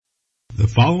The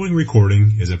following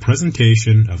recording is a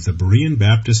presentation of the Berean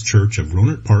Baptist Church of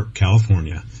Rohnert Park,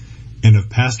 California, and of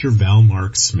Pastor Val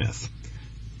Mark Smith.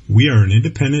 We are an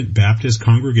independent Baptist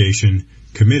congregation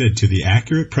committed to the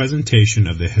accurate presentation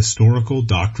of the historical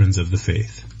doctrines of the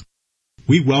faith.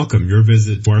 We welcome your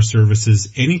visit to our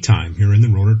services anytime here in the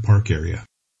Rohnert Park area.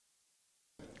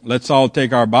 Let's all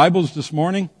take our Bibles this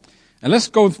morning, and let's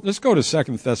go to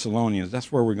 2 Thessalonians.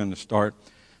 That's where we're going to start.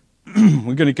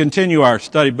 We're going to continue our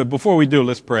study, but before we do,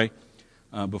 let's pray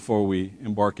before we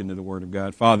embark into the Word of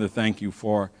God. Father, thank you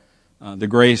for the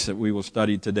grace that we will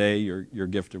study today, your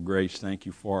gift of grace. Thank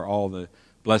you for all the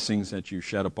blessings that you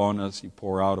shed upon us, you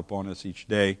pour out upon us each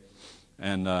day.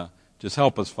 And just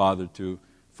help us, Father, to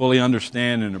fully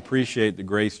understand and appreciate the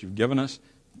grace you've given us.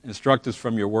 Instruct us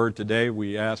from your Word today,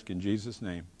 we ask in Jesus'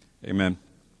 name. Amen.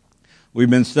 We've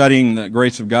been studying the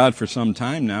grace of God for some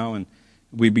time now, and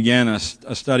we began a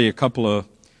study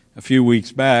a few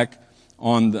weeks back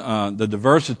on the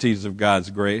diversities of God's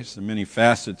grace, the many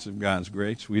facets of God's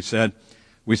grace. We said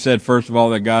first of all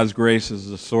that God's grace is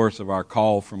the source of our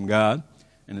call from God,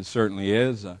 and it certainly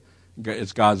is.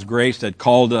 It's God's grace that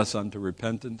called us unto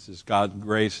repentance. It's God's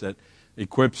grace that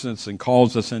equips us and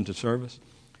calls us into service.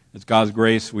 It's God's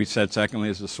grace, we said secondly,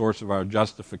 is the source of our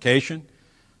justification.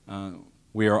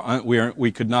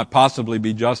 We could not possibly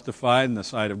be justified in the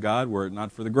sight of God were it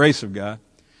not for the grace of God.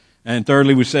 And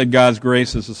thirdly, we said God's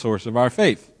grace is the source of our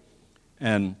faith.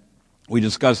 And we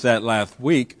discussed that last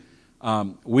week.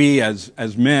 We as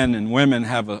men and women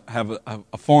have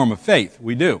a form of faith.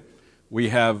 We do. We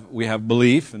have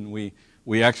belief, and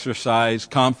we exercise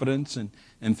confidence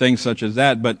and things such as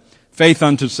that. But faith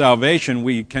unto salvation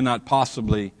we cannot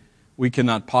possibly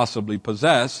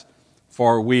possess.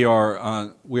 For we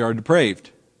are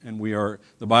depraved, and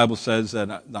the Bible says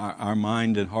that our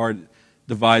mind and heart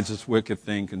divides this wicked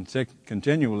thing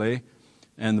continually.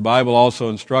 And the Bible also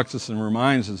instructs us and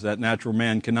reminds us that natural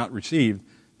man cannot receive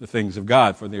the things of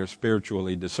God, for they are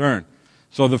spiritually discerned.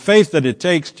 So the faith that it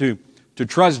takes to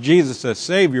trust Jesus as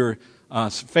Savior,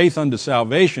 faith unto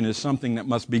salvation, is something that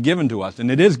must be given to us,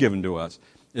 and it is given to us.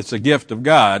 It's a gift of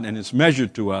God, and it's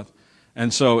measured to us.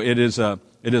 And so it is a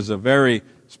very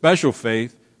special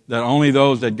faith that only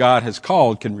those that God has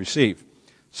called can receive.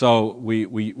 So we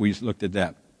looked at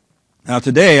that. Now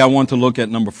today I want to look at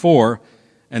number 4,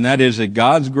 and that is that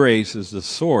God's grace is the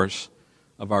source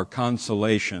of our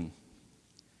consolation.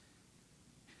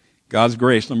 God's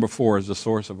grace, number 4, is the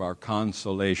source of our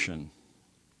consolation.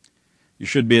 You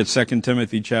should be at 2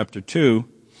 Timothy chapter 2.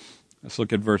 Let's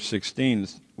look at verse 16.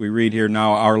 We read here,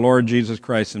 "Now our Lord Jesus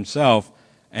Christ himself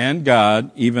and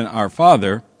God, even our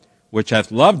Father, which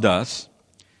hath loved us,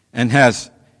 and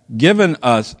has given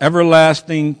us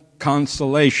everlasting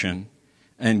consolation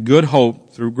and good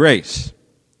hope through grace,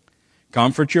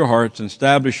 comfort your hearts and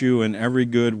establish you in every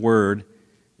good word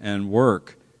and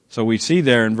work." So we see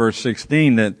there in verse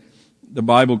 16 that the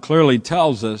Bible clearly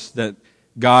tells us that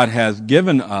God has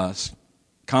given us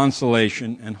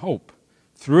consolation and hope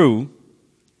through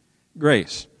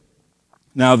grace.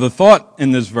 Now the thought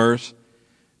in this verse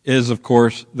is, of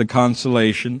course, the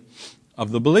consolation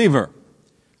of the believer,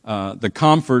 the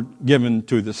comfort given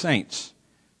to the saints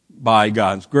by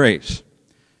God's grace.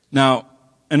 Now,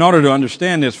 in order to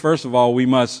understand this, first of all, we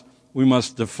must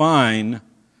define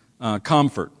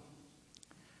comfort.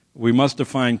 We must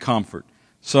define comfort.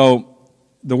 So,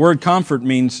 the word comfort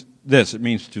means this. It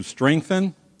means to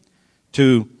strengthen,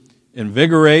 to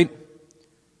invigorate,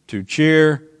 to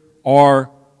cheer,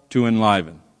 or to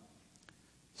enliven.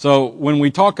 So when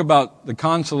we talk about the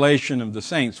consolation of the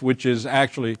saints, which is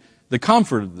actually the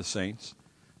comfort of the saints,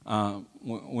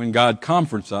 when God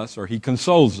comforts us or He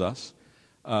consoles us,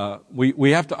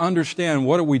 we have to understand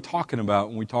what are we talking about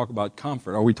when we talk about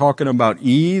comfort. Are we talking about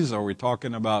ease? Are we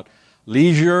talking about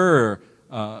leisure?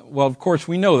 Well, of course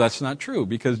we know that's not true,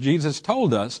 because Jesus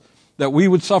told us that we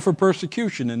would suffer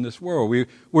persecution in this world.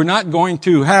 We're not going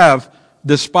to have,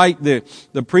 despite the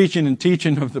preaching and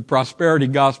teaching of the prosperity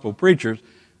gospel preachers,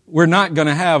 we're not going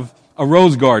to have a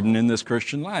rose garden in this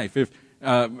Christian life.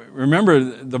 Remember,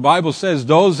 the Bible says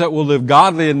those that will live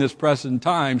godly in this present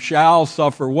time shall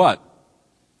suffer what?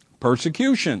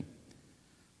 Persecution.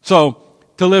 So,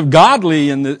 to live godly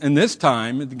in this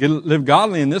time, to live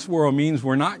godly in this world means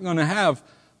we're not going to have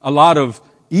a lot of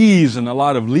ease and a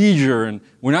lot of leisure, and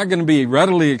we're not going to be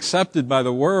readily accepted by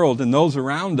the world and those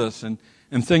around us and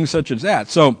things such as that.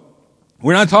 So,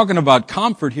 we're not talking about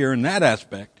comfort here in that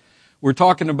aspect. We're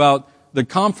talking about the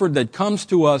comfort that comes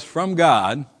to us from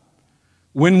God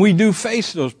when we do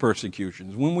face those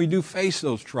persecutions, when we do face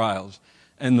those trials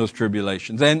and those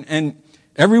tribulations. And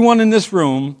everyone in this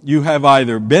room, you have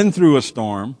either been through a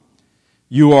storm,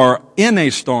 you are in a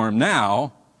storm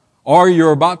now, or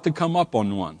you're about to come up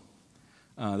on one.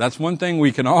 That's one thing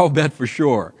we can all bet for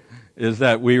sure, is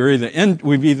that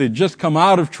we've either just come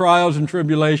out of trials and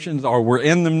tribulations, or we're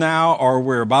in them now, or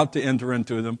we're about to enter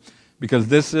into them, because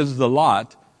this is the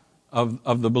lot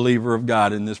of the believer of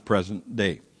God in this present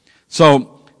day.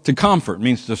 So, to comfort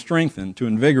means to strengthen, to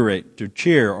invigorate, to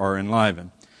cheer, or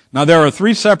enliven. Now, there are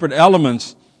three separate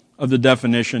elements of the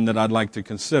definition that I'd like to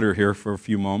consider here for a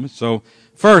few moments. So,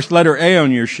 first, letter A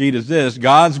on your sheet is this: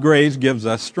 God's grace gives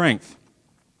us strength.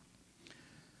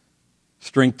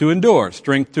 Strength to endure,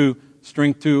 strength to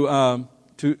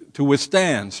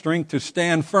withstand, strength to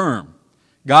stand firm.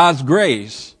 God's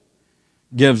grace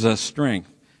gives us strength.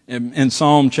 In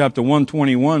Psalm chapter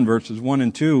 121, verses 1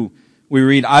 and 2, we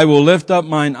read, I will lift up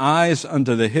mine eyes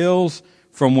unto the hills,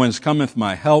 from whence cometh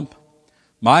my help.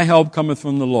 My help cometh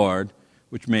from the Lord,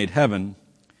 which made heaven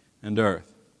and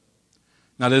earth.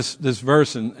 Now this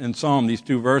verse in Psalm, these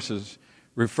two verses,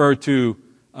 refer to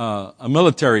a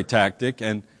military tactic,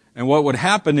 and what would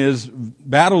happen is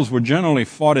battles were generally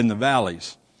fought in the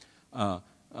valleys.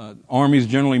 Armies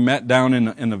generally met down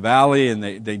in the valley, and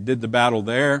they did the battle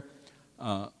there.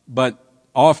 But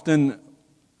often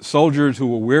soldiers who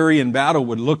were weary in battle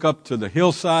would look up to the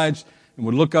hillsides and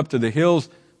would look up to the hills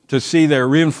to see their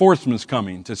reinforcements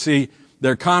coming, to see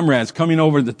their comrades coming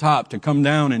over the top to come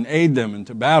down and aid them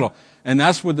into battle. And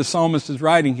that's what the psalmist is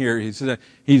writing here. He said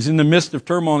he's in the midst of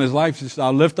turmoil in his life. He says,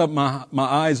 I'll lift up my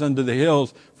eyes unto the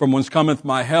hills, from whence cometh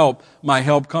my help. My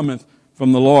help cometh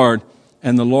from the Lord,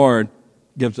 and the Lord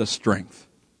gives us strength.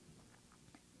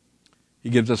 He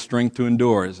gives us strength to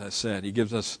endure, as I said. He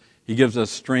gives us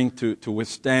strength to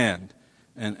withstand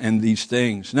and these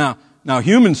things. Now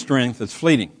human strength is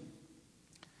fleeting.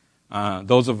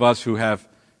 Those of us who have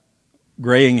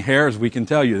graying hairs, we can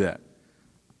tell you that.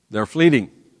 They're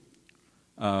fleeting.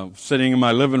 Sitting in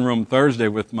my living room Thursday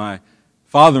with my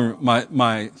father,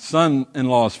 my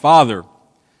son-in-law's father,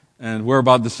 and we're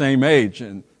about the same age.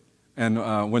 And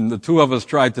when the two of us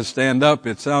tried to stand up,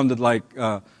 it sounded like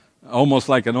almost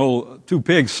like two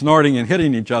pigs snorting and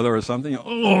hitting each other or something.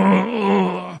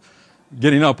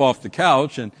 Getting up off the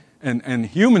couch, and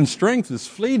human strength is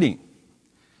fleeting.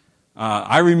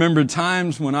 I remember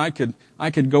times when I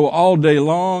could go all day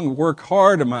long, work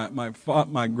hard, and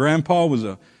my grandpa was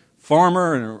a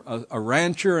farmer and a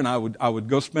rancher, and I would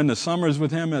go spend the summers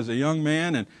with him as a young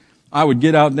man, and I would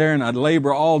get out there and I'd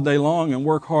labor all day long and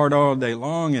work hard all day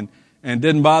long, and it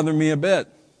didn't bother me a bit.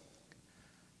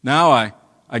 Now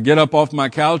I get up off my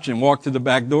couch and walk to the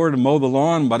back door to mow the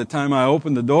lawn. By the time I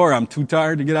open the door, I'm too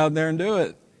tired to get out there and do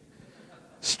it.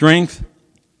 Strength,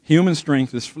 human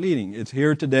strength is fleeting. It's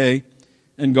here today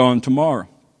and gone tomorrow.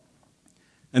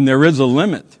 And there is a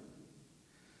limit.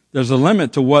 There's a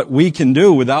limit to what we can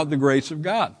do without the grace of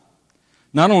God.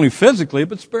 Not only physically,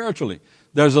 but spiritually.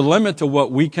 There's a limit to what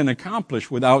we can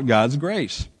accomplish without God's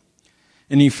grace.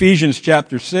 In Ephesians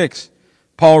chapter 6,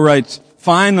 Paul writes,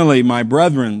 Finally, my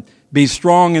brethren, be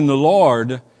strong in the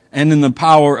Lord and in the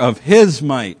power of His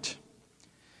might.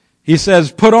 He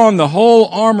says, put on the whole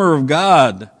armor of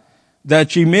God,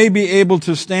 that ye may be able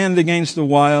to stand against the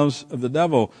wiles of the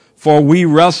devil. For we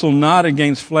wrestle not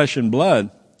against flesh and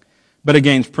blood, but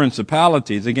against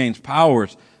principalities, against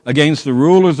powers, against the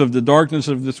rulers of the darkness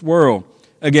of this world,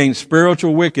 against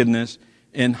spiritual wickedness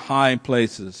in high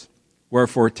places.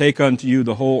 Wherefore take unto you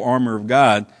the whole armor of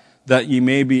God, that ye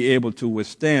may be able to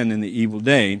withstand in the evil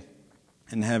day,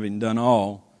 and having done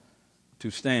all,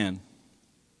 to stand.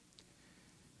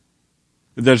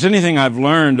 If there's anything I've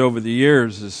learned over the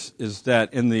years is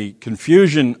that in the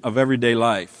confusion of everyday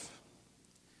life,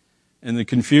 in the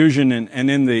confusion and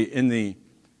in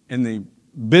the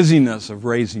busyness of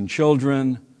raising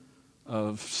children,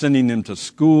 of sending them to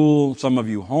school, some of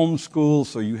you homeschool,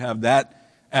 so you have that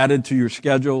added to your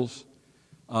schedules,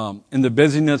 in the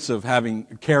busyness of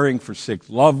caring for sick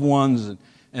loved ones,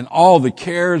 and all the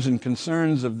cares and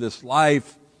concerns of this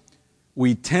life,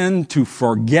 we tend to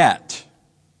forget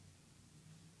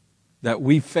that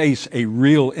we face a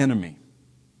real enemy.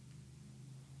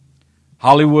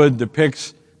 Hollywood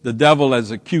depicts the devil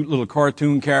as a cute little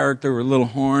cartoon character with little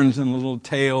horns and a little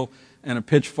tail and a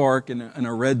pitchfork and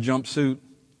a red jumpsuit.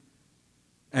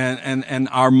 And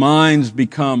our minds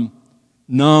become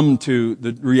numb to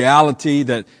the reality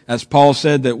that, as Paul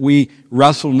said, that we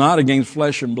wrestle not against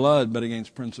flesh and blood, but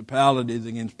against principalities,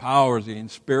 against powers,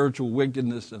 against spiritual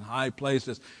wickedness in high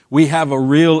places. We have a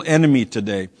real enemy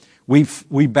today.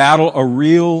 We battle a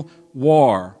real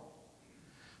war.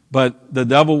 But the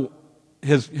devil,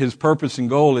 his purpose and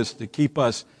goal is to keep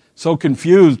us so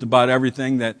confused about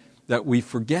everything that we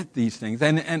forget these things.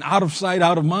 And out of sight,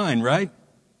 out of mind, right?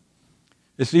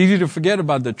 It's easy to forget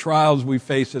about the trials we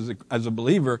face as a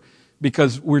believer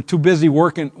because we're too busy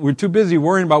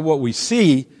worrying about what we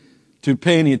see to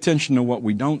pay any attention to what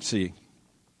we don't see.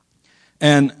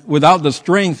 And without the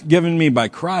strength given me by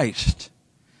Christ,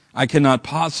 I cannot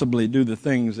possibly do the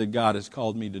things that God has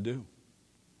called me to do.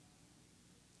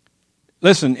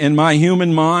 Listen, in my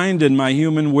human mind, in my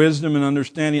human wisdom and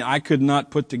understanding, I could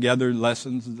not put together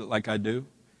lessons like I do.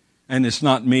 And it's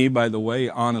not me, by the way,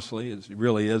 honestly. It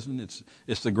really isn't.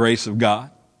 It's the grace of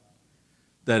God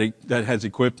that has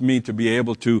equipped me to be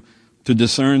able to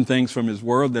discern things from His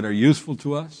Word that are useful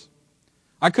to us.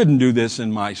 I couldn't do this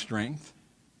in my strength.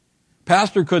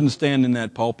 Pastor couldn't stand in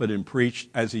that pulpit and preach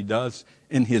as he does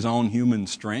in his own human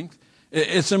strength.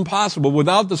 It's impossible.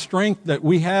 Without the strength that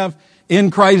we have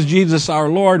in Christ Jesus our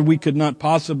Lord, we could not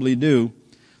possibly do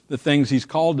the things He's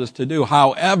called us to do.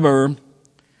 However,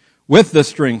 with the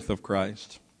strength of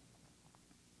Christ,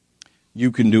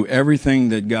 you can do everything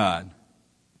that God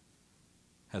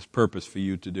has purpose for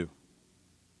you to do.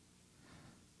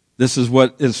 This is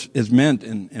what is meant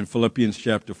in Philippians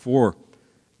chapter 4,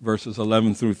 verses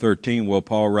 11 through 13, where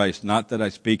Paul writes, "Not that I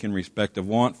speak in respect of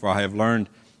want, for I have learned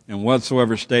in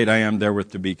whatsoever state I am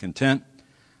therewith to be content.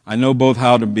 I know both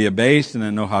how to be abased, and I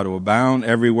know how to abound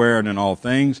everywhere and in all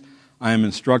things. I am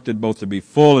instructed both to be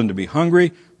full and to be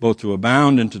hungry, both to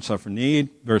abound and to suffer need."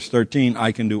 Verse 13,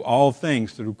 "I can do all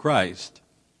things through Christ,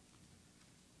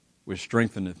 which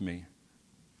strengtheneth me."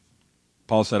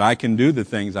 Paul said, I can do the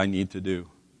things I need to do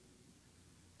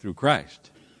through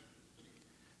Christ.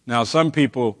 Now, some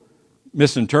people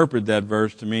misinterpret that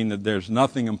verse to mean that there's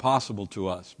nothing impossible to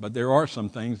us, but there are some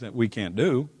things that we can't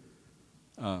do.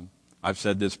 I've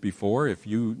said this before. If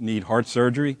you need heart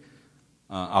surgery,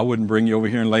 I wouldn't bring you over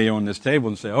here and lay you on this table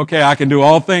and say, okay, I can do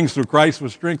all things through Christ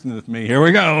which strengtheneth me. Here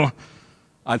we go.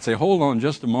 I'd say, hold on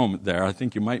just a moment there. I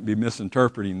think you might be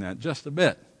misinterpreting that just a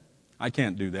bit. I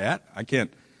can't do that.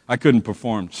 I couldn't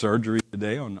perform surgery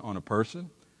today on a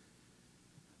person.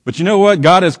 But you know what?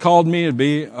 God has called me to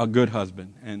be a good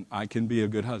husband, and I can be a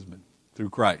good husband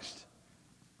through Christ.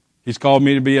 He's called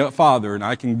me to be a father, and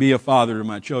I can be a father to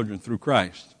my children through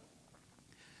Christ.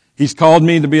 He's called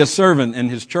me to be a servant in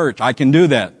His church. I can do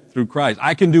that through Christ.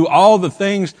 I can do all the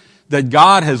things that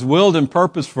God has willed and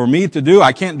purposed for me to do.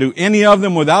 I can't do any of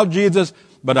them without Jesus,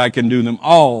 but I can do them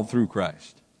all through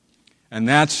Christ. And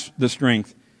that's the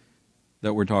strength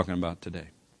that we're talking about today.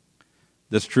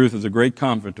 This truth is a great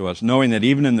comfort to us, knowing that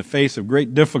even in the face of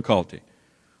great difficulty,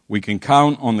 we can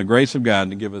count on the grace of God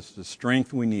to give us the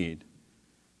strength we need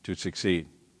to succeed.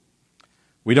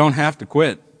 We don't have to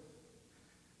quit.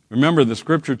 Remember, the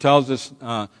Scripture tells us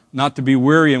not to be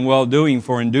weary in well-doing,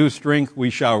 for in due strength we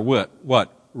shall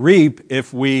what? Reap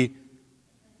if we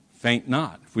faint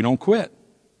not, if we don't quit.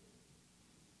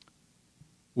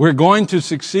 We're going to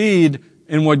succeed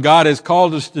in what God has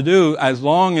called us to do as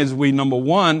long as we, number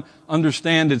one,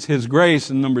 understand it's His grace,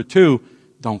 and number two,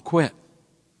 don't quit.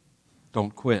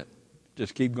 Don't quit.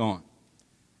 Just keep going.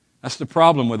 That's the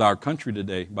problem with our country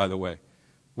today, by the way.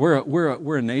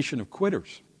 We're a nation of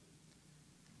quitters.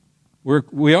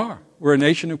 We are. We're a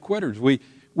nation of quitters.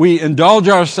 We indulge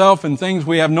ourselves in things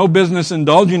we have no business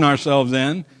indulging ourselves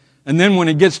in, and then when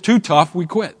it gets too tough, we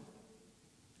quit.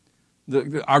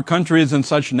 Our country is in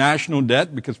such national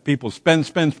debt because people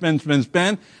spend,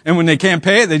 and when they can't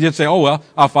pay it, they just say, oh, well,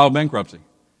 I'll file bankruptcy.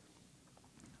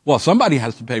 Well, somebody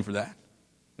has to pay for that.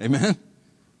 Amen?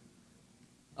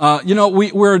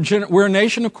 We're a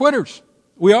nation of quitters.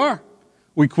 We are.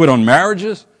 We quit on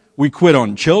marriages. We quit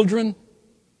on children.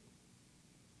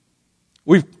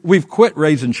 We've quit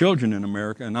raising children in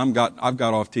America, and I've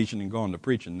got off teaching and gone to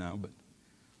preaching now, but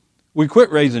we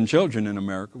quit raising children in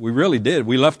America. We really did.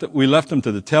 We left them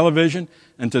to the television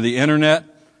and to the internet,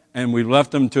 and we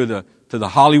left them to the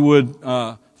Hollywood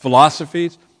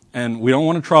philosophies. And we don't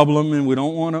want to trouble them, and we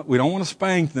don't want to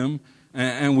spank them,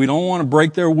 and we don't want to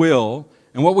break their will.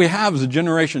 And what we have is a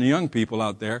generation of young people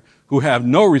out there who have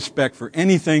no respect for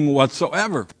anything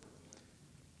whatsoever.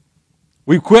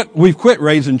 We've quit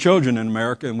raising children in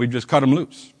America, and we've just cut them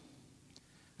loose.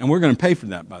 And we're going to pay for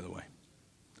that, by the way.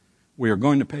 We are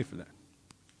going to pay for that.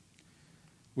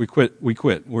 We quit.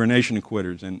 We're a nation of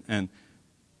quitters. And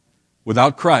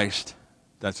without Christ,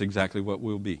 that's exactly what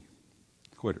we'll be.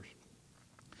 Quitters.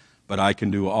 But I can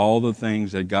do all the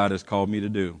things that God has called me to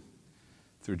do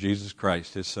through Jesus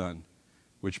Christ, His Son,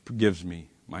 which gives me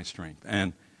my strength.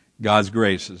 And God's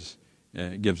grace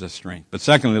gives us strength. But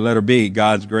secondly, letter B,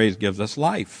 God's grace gives us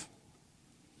life.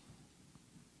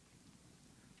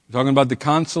 We're talking about the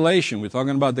consolation. We're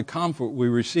talking about the comfort we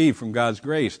receive from God's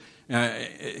grace.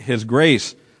 His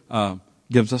grace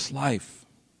gives us life.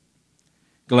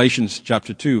 Galatians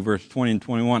chapter 2, verse 20 and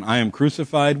 21, I am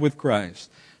crucified with Christ.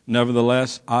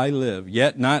 Nevertheless, I live,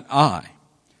 yet not I,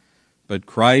 but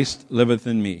Christ liveth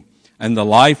in me. And the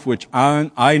life which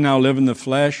I now live in the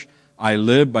flesh, I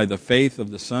live by the faith of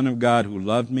the Son of God who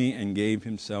loved me and gave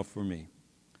himself for me.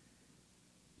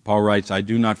 Paul writes, I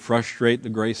do not frustrate the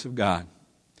grace of God.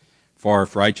 For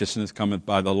if righteousness cometh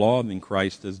by the law, then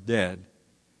Christ is dead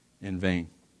in vain.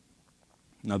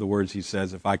 In other words, he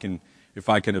says, if I can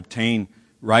obtain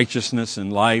righteousness in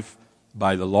life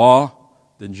by the law,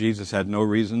 then Jesus had no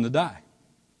reason to die,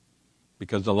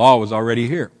 because the law was already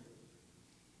here.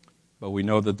 But we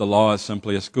know that the law is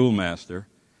simply a schoolmaster,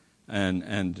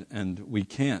 and we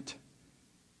can't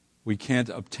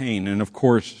obtain. And of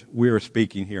course, we are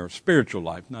speaking here of spiritual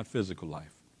life, not physical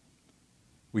life.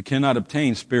 We cannot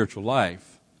obtain spiritual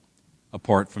life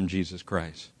apart from Jesus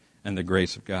Christ and the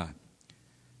grace of God.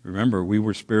 Remember, we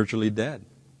were spiritually dead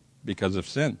because of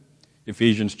sin.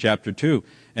 Ephesians chapter 2,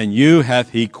 and you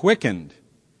hath he quickened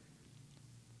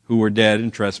who were dead in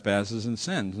trespasses and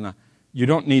sins. Now, you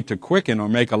don't need to quicken or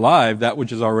make alive that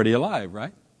which is already alive,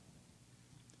 right?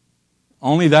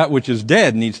 Only that which is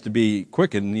dead needs to be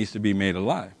quickened, needs to be made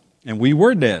alive. And we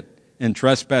were dead in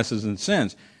trespasses and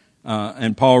sins.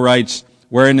 And Paul writes,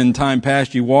 wherein in time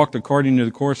past you walked according to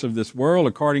the course of this world,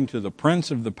 according to the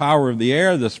prince of the power of the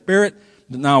air, the spirit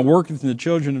that now worketh in the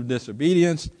children of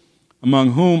disobedience,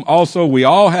 among whom also we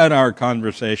all had our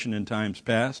conversation in times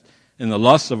past, in the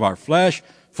lusts of our flesh,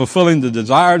 fulfilling the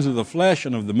desires of the flesh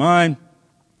and of the mind,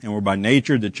 and were by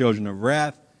nature the children of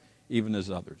wrath, even as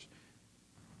others.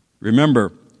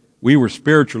 Remember, we were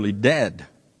spiritually dead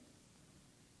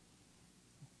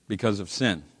because of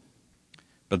sin.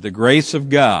 But the grace of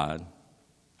God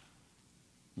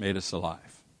made us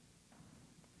alive.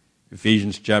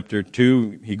 Ephesians chapter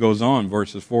 2, he goes on,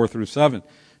 verses 4 through 7.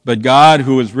 But God,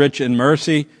 who is rich in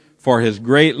mercy, for his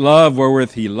great love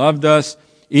wherewith he loved us,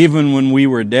 even when we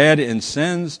were dead in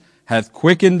sins, hath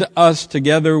quickened us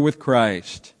together with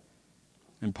Christ.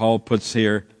 And Paul puts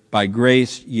here, by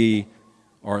grace ye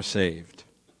are saved.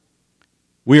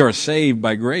 We are saved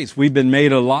by grace. We've been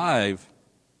made alive,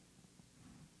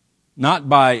 not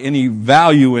by any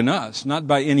value in us, not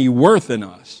by any worth in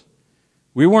us.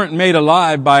 We weren't made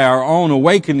alive by our own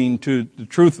awakening to the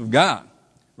truth of God.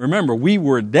 Remember, we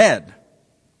were dead.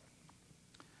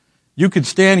 You could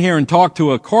stand here and talk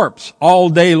to a corpse all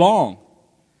day long,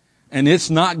 and it's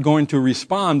not going to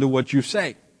respond to what you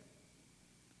say.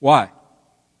 Why?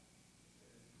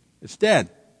 It's dead.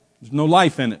 There's no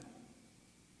life in it.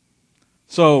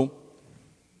 So,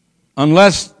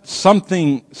 unless some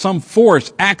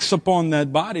force acts upon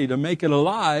that body to make it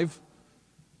alive,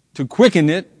 to quicken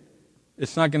it,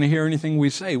 it's not going to hear anything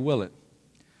we say, will it?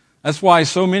 That's why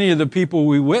so many of the people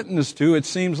we witness to, it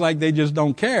seems like they just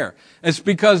don't care. It's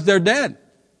because they're dead.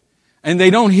 And they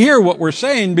don't hear what we're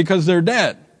saying because they're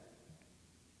dead.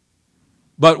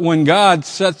 But when God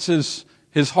sets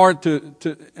his heart to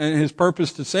and his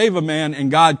purpose to save a man,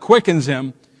 and God quickens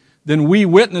him, then we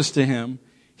witness to him.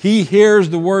 He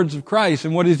hears the words of Christ,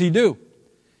 and what does he do?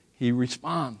 He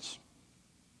responds.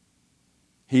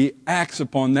 He acts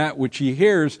upon that which he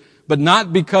hears, but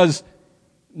not because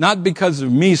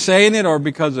of me saying it or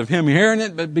because of him hearing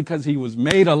it, but because he was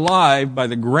made alive by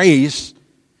the grace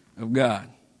of God.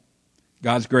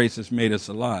 God's grace has made us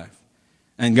alive.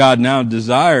 And God now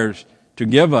desires to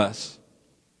give us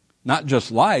not just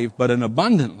life, but an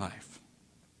abundant life.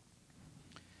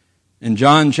 In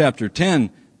John chapter 10,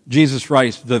 Jesus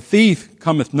writes, the thief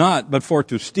cometh not, but for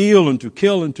to steal and to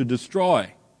kill and to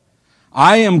destroy.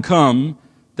 I am come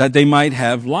that they might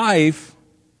have life,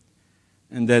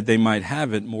 and that they might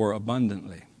have it more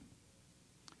abundantly.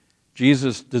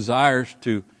 Jesus desires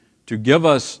to give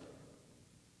us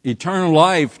eternal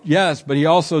life, yes, but he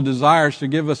also desires to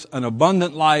give us an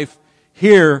abundant life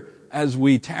here as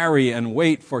we tarry and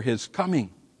wait for his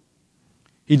coming.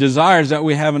 He desires that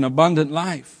we have an abundant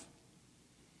life.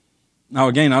 Now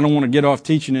again, I don't want to get off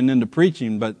teaching and into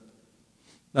preaching, but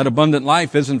that abundant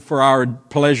life isn't for our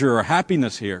pleasure or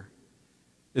happiness here.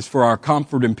 It's for our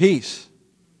comfort and peace.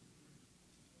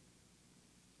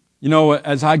 You know,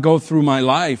 as I go through my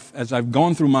life, as I've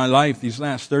gone through my life these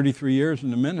last 33 years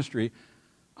in the ministry,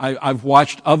 I've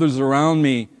watched others around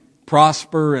me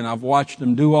prosper, and I've watched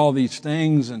them do all these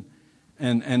things, and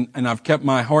I've kept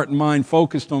my heart and mind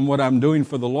focused on what I'm doing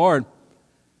for the Lord.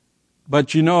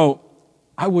 But you know,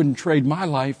 I wouldn't trade my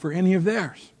life for any of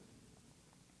theirs.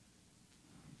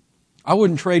 I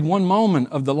wouldn't trade one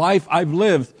moment of the life I've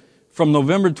lived from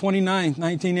November 29th,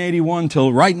 1981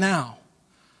 till right now.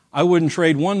 I wouldn't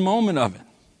trade one moment of it.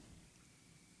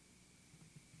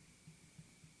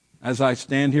 As I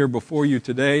stand here before you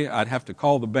today, I'd have to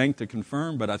call the bank to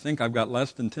confirm, but I think I've got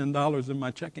less than $10 in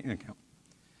my checking account.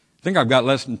 I think I've got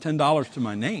less than $10 to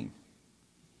my name.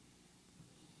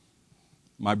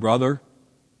 My brother,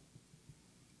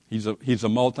 he's a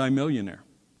multimillionaire.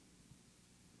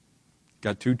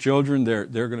 Got 2 children. They're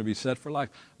going to be set for life.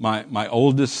 My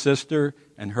oldest sister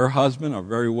and her husband are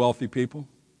very wealthy people.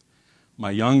 My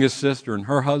youngest sister and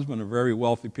her husband are very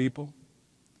wealthy people.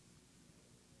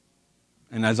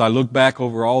 And as I look back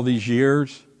over all these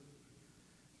years,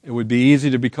 it would be easy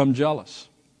to become jealous.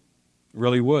 It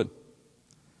really would.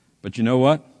 But you know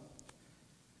what?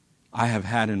 I have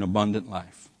had an abundant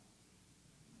life.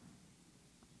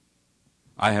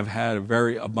 I have had a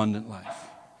very abundant life.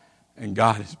 And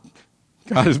God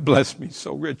has blessed me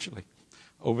so richly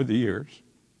over the years.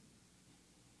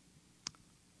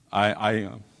 As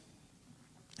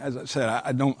I said,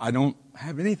 I don't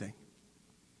have anything.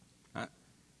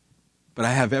 But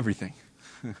I have everything.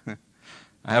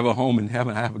 I have a home in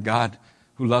heaven. I have a God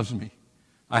who loves me.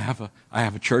 I have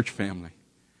a church family.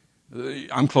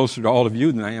 I'm closer to all of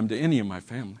you than I am to any of my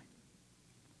family.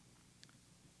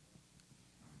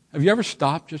 Have you ever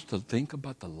stopped just to think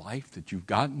about the life that you've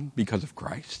gotten because of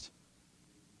Christ?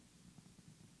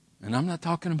 And I'm not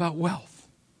talking about wealth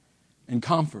and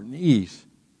comfort and ease.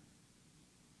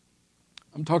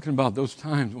 I'm talking about those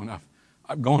times when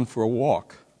I've gone for a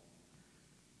walk.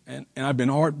 And I've been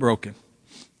heartbroken,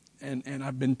 and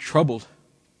I've been troubled.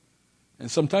 And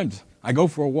sometimes I go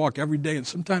for a walk every day, and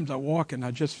sometimes I walk and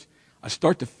I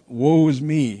start to, woe is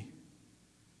me,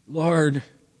 Lord.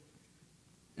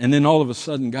 And then all of a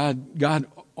sudden God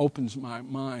opens my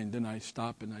mind, and I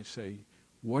stop and I say,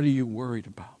 what are you worried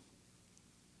about?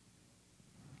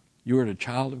 You are a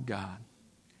child of God.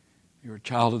 You're a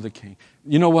child of the King.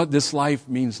 You know what? This life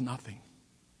means nothing.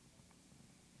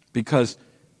 Because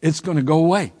it's going to go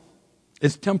away.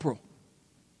 It's temporal.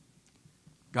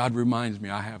 God reminds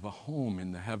me I have a home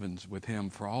in the heavens with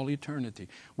Him for all eternity,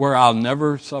 where I'll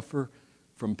never suffer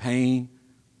from pain.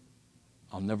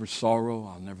 I'll never sorrow.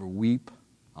 I'll never weep.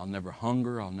 I'll never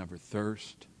hunger. I'll never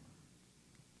thirst.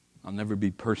 I'll never be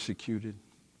persecuted.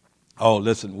 Oh,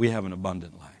 listen, we have an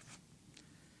abundant life.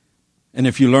 And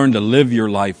if you learn to live your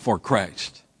life for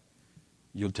Christ,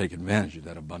 you'll take advantage of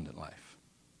that abundant life.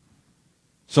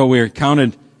 So we're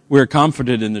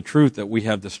confident in the truth that we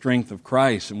have the strength of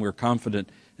Christ, and we're confident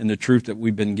in the truth that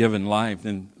we've been given life.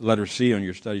 In letter C on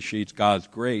your study sheets, God's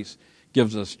grace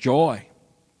gives us joy.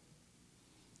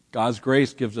 God's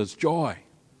grace gives us joy.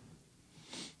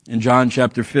 In John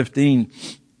chapter 15,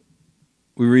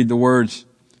 we read the words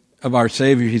of our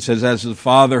Savior. He says, as the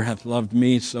Father hath loved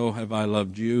me, so have I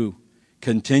loved you.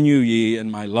 Continue ye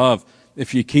in my love,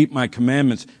 if you keep my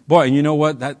commandments. Boy, and you know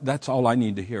what? That's all I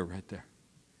need to hear right there.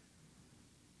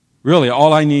 Really,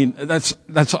 all I need, that's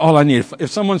all I need. If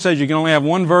someone says you can only have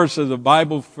one verse of the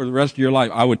Bible for the rest of your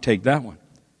life, I would take that one.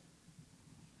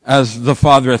 As the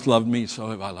Father hath loved me,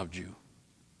 so have I loved you.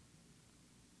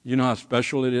 You know how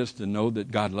special it is to know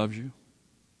that God loves you?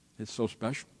 It's so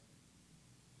special.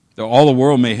 Though all the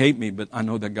world may hate me, but I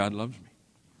know that God loves me.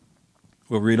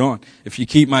 We'll read on. If you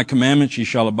keep my commandments, ye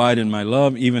shall abide in my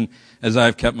love, even as I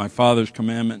have kept my Father's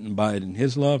commandment and abide in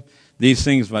His love. These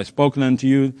things have I spoken unto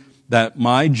you, that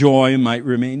my joy might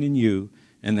remain in you,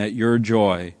 and that your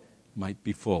joy might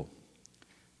be full.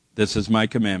 This is my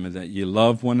commandment, that ye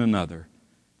love one another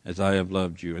as I have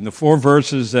loved you. In the 4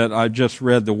 verses that I just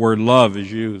read, the word love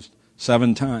is used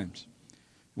 7 times.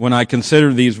 When I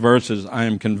consider these verses, I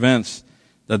am convinced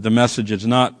that the message is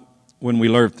not when we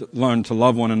learn to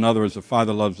love one another as the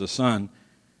Father loves the Son,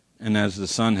 and as the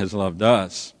Son has loved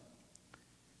us,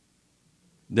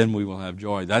 then we will have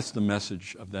joy. That's the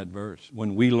message of that verse.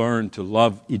 When we learn to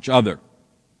love each other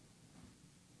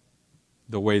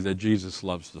the way that Jesus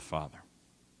loves the Father.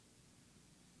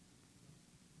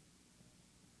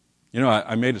 You know,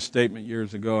 I made a statement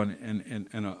years ago, and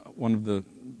one of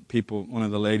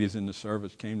the ladies in the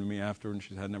service came to me after, and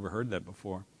she said, I'd never heard that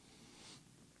before.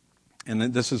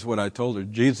 And this is what I told her.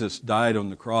 Jesus died on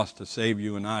the cross to save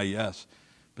you and I, yes,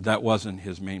 but that wasn't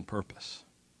His main purpose.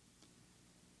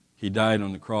 He died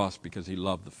on the cross because He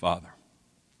loved the Father.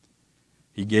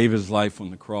 He gave His life on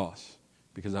the cross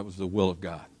because that was the will of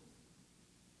God.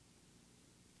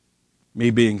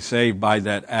 Me being saved by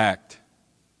that act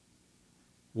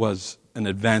was an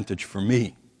advantage for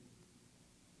me.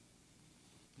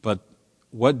 But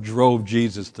what drove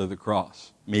Jesus to the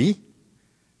cross? Me?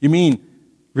 You mean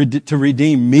to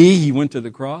redeem me, He went to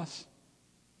the cross?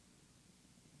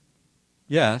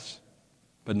 Yes,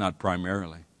 but not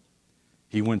primarily.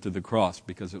 He went to the cross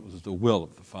because it was the will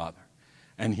of the Father.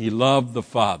 And He loved the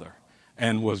Father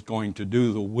and was going to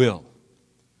do the will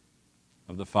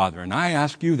of the Father. And I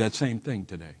ask you that same thing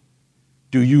today.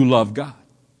 Do you love God?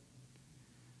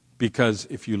 Because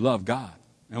if you love God,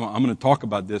 and I'm going to talk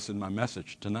about this in my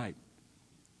message tonight.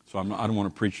 So I don't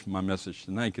want to preach my message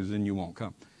tonight because then you won't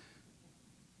come.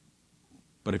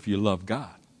 But if you love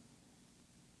God,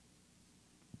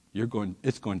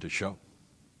 it's going to show.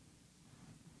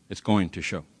 It's going to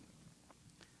show.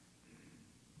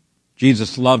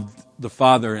 Jesus loved the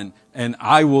Father, and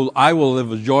I will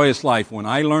live a joyous life when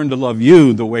I learn to love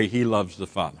you the way He loves the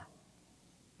Father.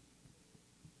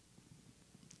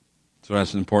 So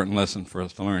that's an important lesson for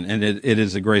us to learn. And it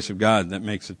is the grace of God that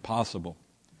makes it possible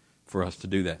for us to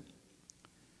do that.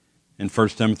 In 1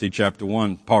 Timothy chapter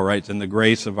 1, Paul writes, "And the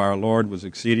grace of our Lord was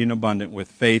exceeding abundant with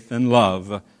faith and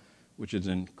love, which is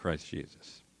in Christ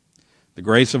Jesus." The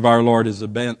grace of our Lord is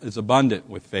abundant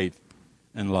with faith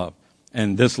and love.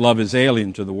 And this love is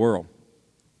alien to the world.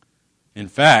 In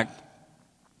fact,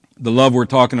 the love we're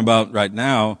talking about right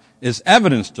now is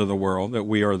evidence to the world that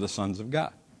we are the sons of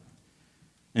God.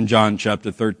 In John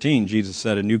chapter 13, Jesus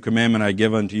said, "A new commandment I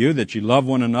give unto you, that ye love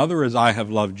one another as I have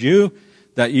loved you,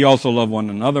 that ye also love one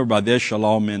another. By this shall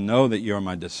all men know that ye are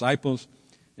my disciples,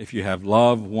 if you have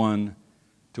love one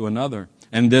to another."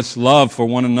 And this love for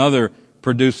one another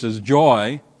produces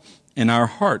joy in our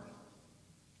heart.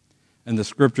 And the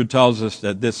Scripture tells us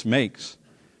that this makes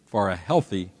for a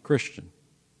healthy Christian.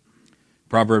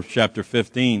 Proverbs chapter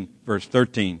 15, verse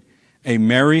 13, "A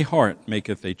merry heart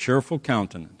maketh a cheerful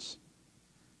countenance,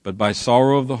 but by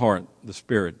sorrow of the heart the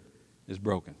spirit is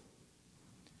broken."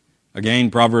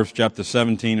 Again, Proverbs chapter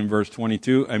 17 and verse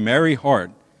 22, "A merry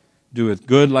heart doeth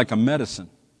good like a medicine,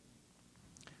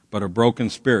 but a broken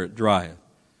spirit drieth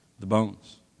the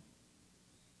bones."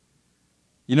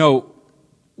 You know,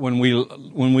 when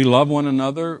we love one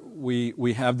another,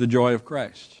 we have the joy of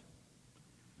Christ.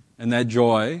 And that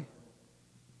joy,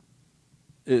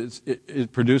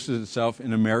 it produces itself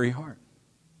in a merry heart.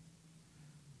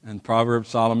 And Proverbs,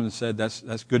 Solomon said,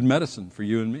 that's good medicine for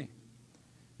you and me.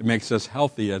 It makes us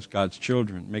healthy as God's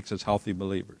children. It makes us healthy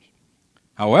believers.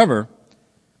 However,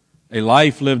 a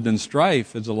life lived in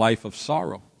strife is a life of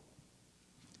sorrow.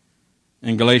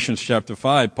 In Galatians chapter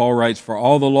 5, Paul writes, "For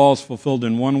all the law is fulfilled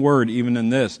in one word, even in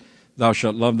this, thou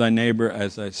shalt love thy neighbor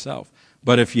as thyself.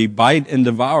 But if ye bite and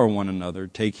devour one another,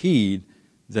 take heed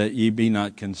that ye be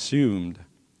not consumed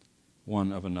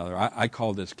one of another." I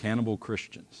call this cannibal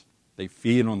Christians. They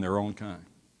feed on their own kind.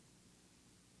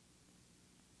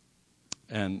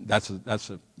 And that's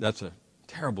a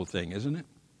terrible thing, isn't it?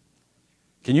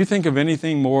 Can you think of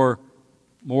anything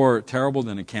more terrible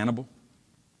than a cannibal?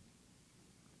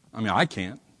 I mean, I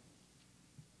can't.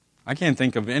 I can't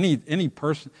think of any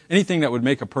person, anything that would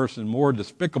make a person more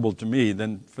despicable to me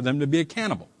than for them to be a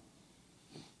cannibal.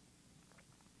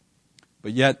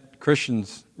 But yet,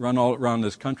 Christians run all around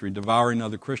this country devouring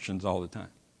other Christians all the time.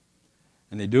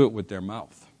 And they do it with their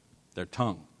mouth, their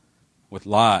tongue, with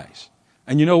lies.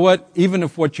 And you know what? Even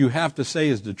if what you have to say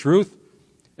is the truth,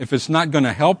 if it's not going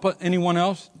to help anyone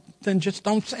else, then just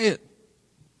don't say it.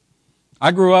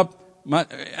 I grew up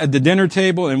at the dinner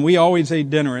table, and we always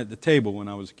ate dinner at the table when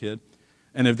I was a kid.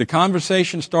 And if the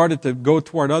conversation started to go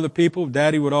toward other people,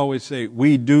 Daddy would always say,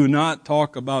 "We do not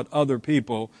talk about other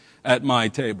people at my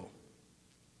table."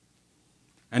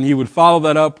 And he would follow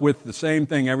that up with the same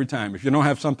thing every time. If you don't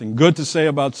have something good to say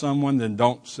about someone, then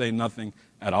don't say nothing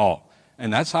at all.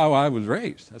 And that's how I was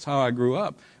raised. That's how I grew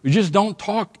up. We just don't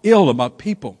talk ill about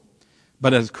people.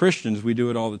 But as Christians, we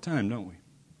do it all the time, don't we?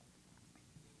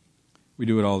 We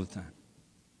do it all the time.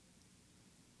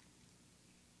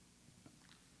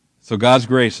 So God's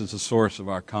grace is the source of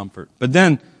our comfort. But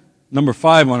then, number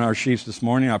 5 on our sheets this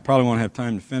morning, I probably won't have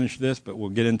time to finish this, but we'll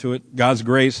get into it. God's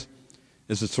grace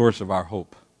is the source of our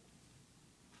hope.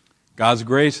 God's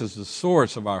grace is the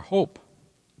source of our hope.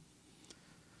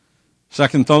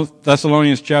 2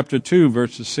 Thessalonians chapter 2,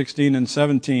 verses 16 and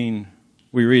 17,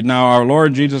 we read, "Now our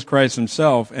Lord Jesus Christ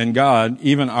himself and God,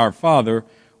 even our Father,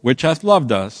 which hath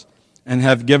loved us, and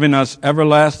hath given us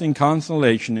everlasting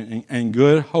consolation and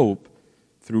good hope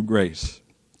through grace,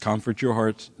 comfort your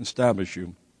hearts, establish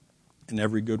you in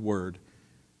every good word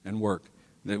and work."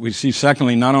 That we see,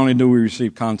 secondly, not only do we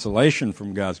receive consolation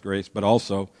from God's grace, but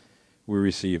also we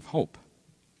receive hope.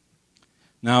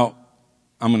 Now,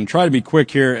 I'm going to try to be quick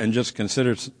here and just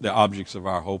consider the objects of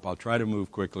our hope. I'll try to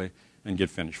move quickly and get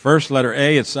finished. First, letter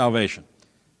A, it's salvation.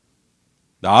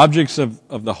 The objects of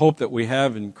the hope that we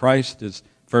have in Christ is,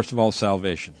 first of all,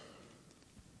 salvation.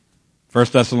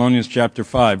 1 Thessalonians chapter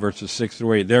 5, verses 6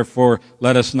 through 8. "Therefore,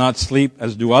 let us not sleep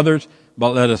as do others,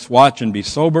 but let us watch and be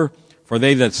sober. For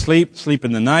they that sleep, sleep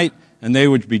in the night, and they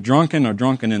which be drunken are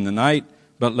drunken in the night.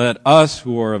 But let us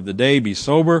who are of the day be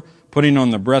sober, putting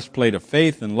on the breastplate of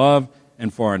faith and love,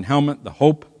 and for an helmet, the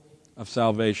hope of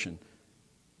salvation.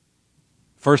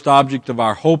 First object of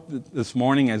our hope this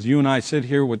morning, as you and I sit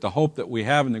here with the hope that we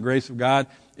have in the grace of God,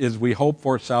 is we hope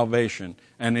for salvation,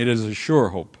 and it is a sure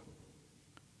hope.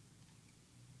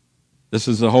 This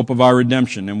is the hope of our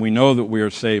redemption, and we know that we are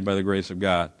saved by the grace of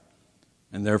God.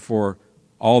 And therefore,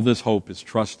 all this hope is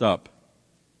trussed up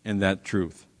in that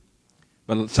truth.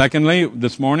 But secondly,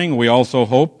 this morning, we also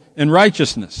hope in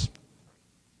righteousness.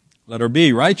 Letter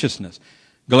B, righteousness.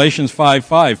 Galatians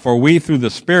 5:5, for we through the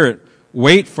Spirit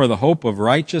wait for the hope of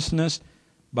righteousness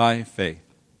by faith.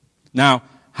 Now,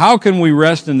 how can we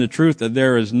rest in the truth that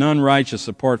there is none righteous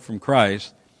apart from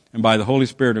Christ and by the Holy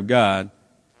Spirit of God,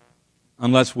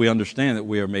 unless we understand that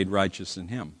we are made righteous in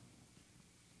Him?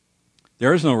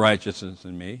 There is no righteousness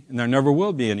in me, and there never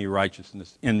will be any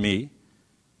righteousness in me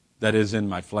that is in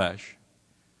my flesh.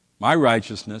 My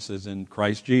righteousness is in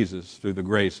Christ Jesus through the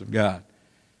grace of God.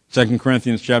 2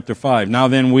 Corinthians chapter 5, now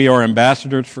then we are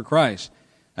ambassadors for Christ,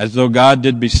 as though God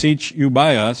did beseech you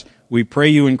by us. We pray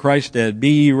you in Christ's stead, be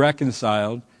ye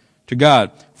reconciled to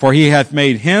God. For He hath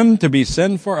made Him to be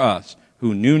sin for us,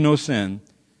 who knew no sin,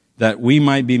 that we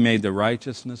might be made the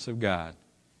righteousness of God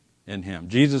in Him.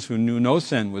 Jesus, who knew no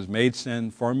sin, was made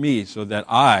sin for me, so that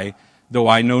I, though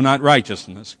I know not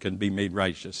righteousness, can be made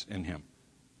righteous in Him.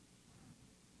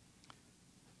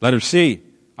 Letter C,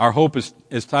 our hope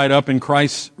is tied up in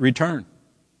Christ's return.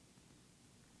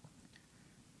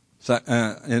 So,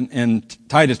 in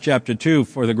Titus chapter 2,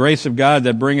 for the grace of God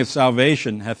that bringeth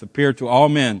salvation hath appeared to all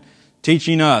men,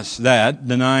 teaching us that,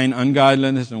 denying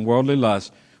ungodliness and worldly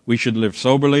lust, we should live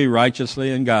soberly,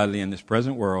 righteously, and godly in this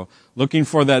present world, looking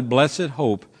for that blessed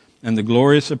hope and the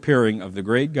glorious appearing of the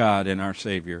great God and our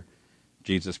Savior,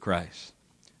 Jesus Christ.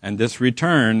 And this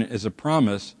return is a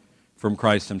promise from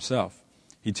Christ Himself.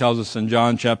 He tells us in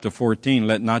John chapter 14,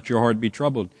 let not your heart be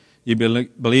troubled. You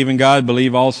believe in God,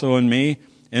 believe also in me.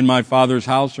 In my Father's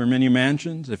house are many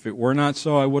mansions. If it were not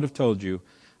so, I would have told you.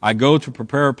 I go to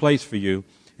prepare a place for you.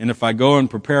 And if I go and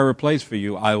prepare a place for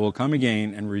you, I will come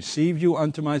again and receive you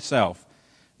unto myself,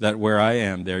 that where I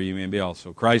am, there you may be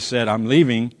also. Christ said, I'm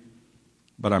leaving,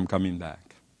 but I'm coming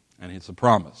back. And it's a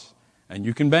promise. And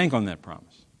you can bank on that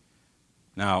promise.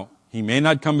 Now, He may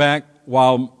not come back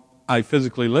while I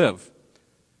physically live.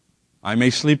 I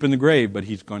may sleep in the grave, but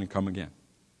He's going to come again.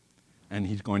 And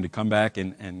He's going to come back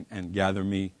and gather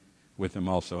me with Him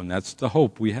also. And that's the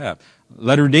hope we have.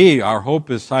 Letter D, our hope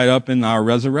is tied up in our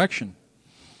resurrection.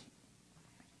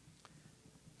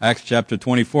 Acts chapter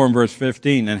 24 and verse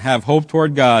 15, and have hope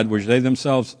toward God, which they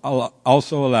themselves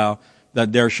also allow,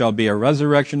 that there shall be a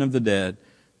resurrection of the dead,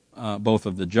 both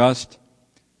of the just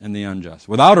and the unjust.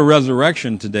 Without a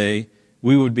resurrection today,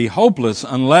 we would be hopeless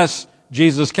unless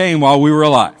Jesus came while we were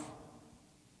alive.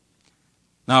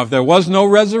 Now, if there was no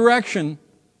resurrection,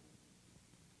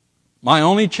 my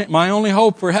only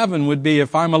hope for heaven would be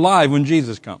if I'm alive when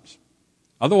Jesus comes.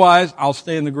 Otherwise, I'll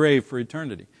stay in the grave for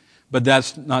eternity. But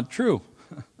that's not true.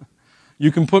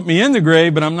 You can put me in the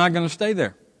grave, but I'm not going to stay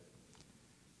there.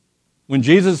 When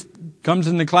Jesus comes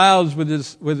in the clouds with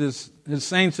his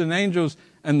saints and angels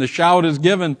and the shout is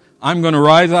given, I'm going to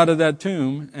rise out of that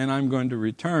tomb and I'm going to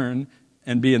return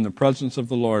and be in the presence of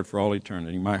the Lord for all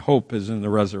eternity. My hope is in the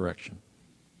resurrection.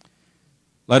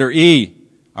 Letter E,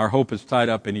 our hope is tied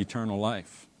up in eternal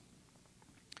life.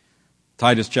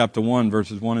 Titus chapter 1,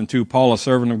 verses 1 and 2, Paul, a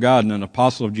servant of God and an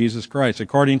apostle of Jesus Christ,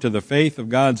 according to the faith of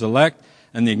God's elect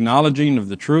and the acknowledging of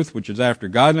the truth which is after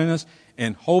godliness,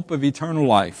 and hope of eternal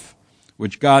life,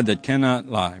 which God that cannot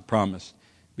lie promised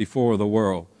before the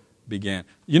world began.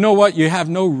 You know what? You have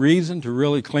no reason to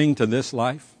really cling to this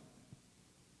life.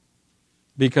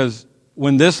 Because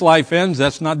when this life ends,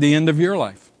 that's not the end of your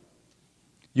life.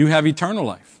 You have eternal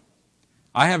life.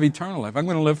 I have eternal life. I'm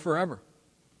going to live forever.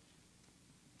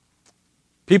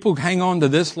 People hang on to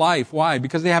this life. Why?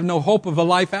 Because they have no hope of a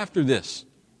life after this.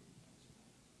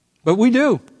 But we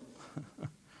do.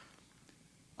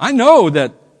 I know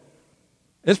that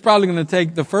it's probably going to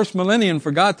take the first millennium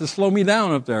for God to slow me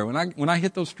down up there. When I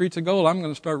hit those streets of gold, I'm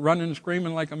going to start running and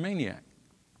screaming like a maniac.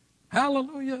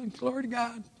 Hallelujah. Glory to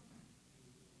God.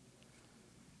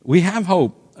 We have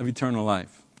hope of eternal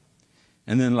life.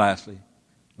 And then lastly,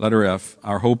 letter F,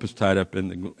 our hope is tied up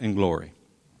in glory.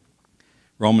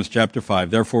 Romans chapter 5,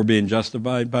 therefore being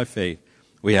justified by faith,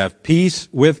 we have peace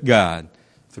with God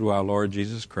through our Lord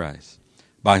Jesus Christ,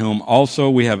 by whom also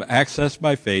we have access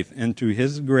by faith into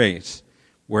His grace,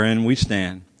 wherein we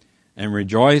stand, and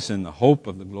rejoice in the hope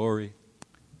of the glory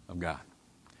of God.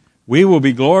 We will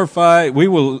be glorified, we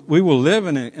will live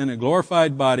in a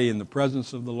glorified body in the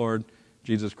presence of the Lord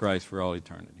Jesus Christ for all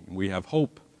eternity. And we have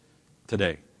hope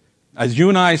today As you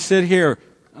and I sit here,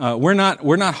 we're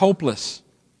not hopeless.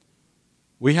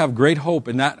 We have great hope,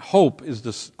 and that hope is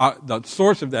the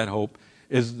source of that hope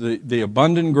is the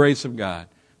abundant grace of God,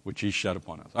 which He shed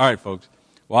upon us. All right, folks.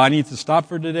 Well, I need to stop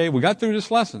for today. We got through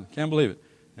this lesson. Can't believe it.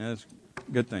 And that's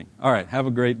a good thing. All right. Have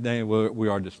a great day. We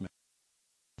are dismissed.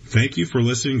 Thank you for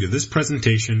listening to this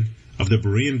presentation of the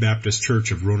Berean Baptist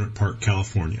Church of Rohnert Park,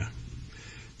 California.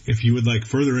 If you would like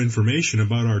further information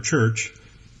about our church,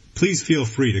 please feel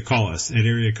free to call us at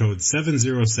area code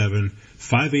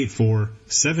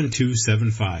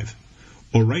 707-584-7275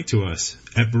 or write to us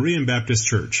at Berean Baptist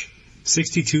Church,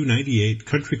 6298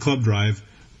 Country Club Drive,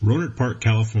 Rohnert Park,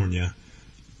 California,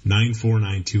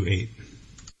 94928.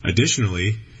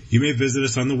 Additionally, you may visit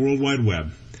us on the World Wide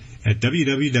Web at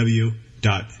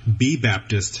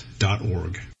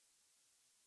www.bbaptist.org.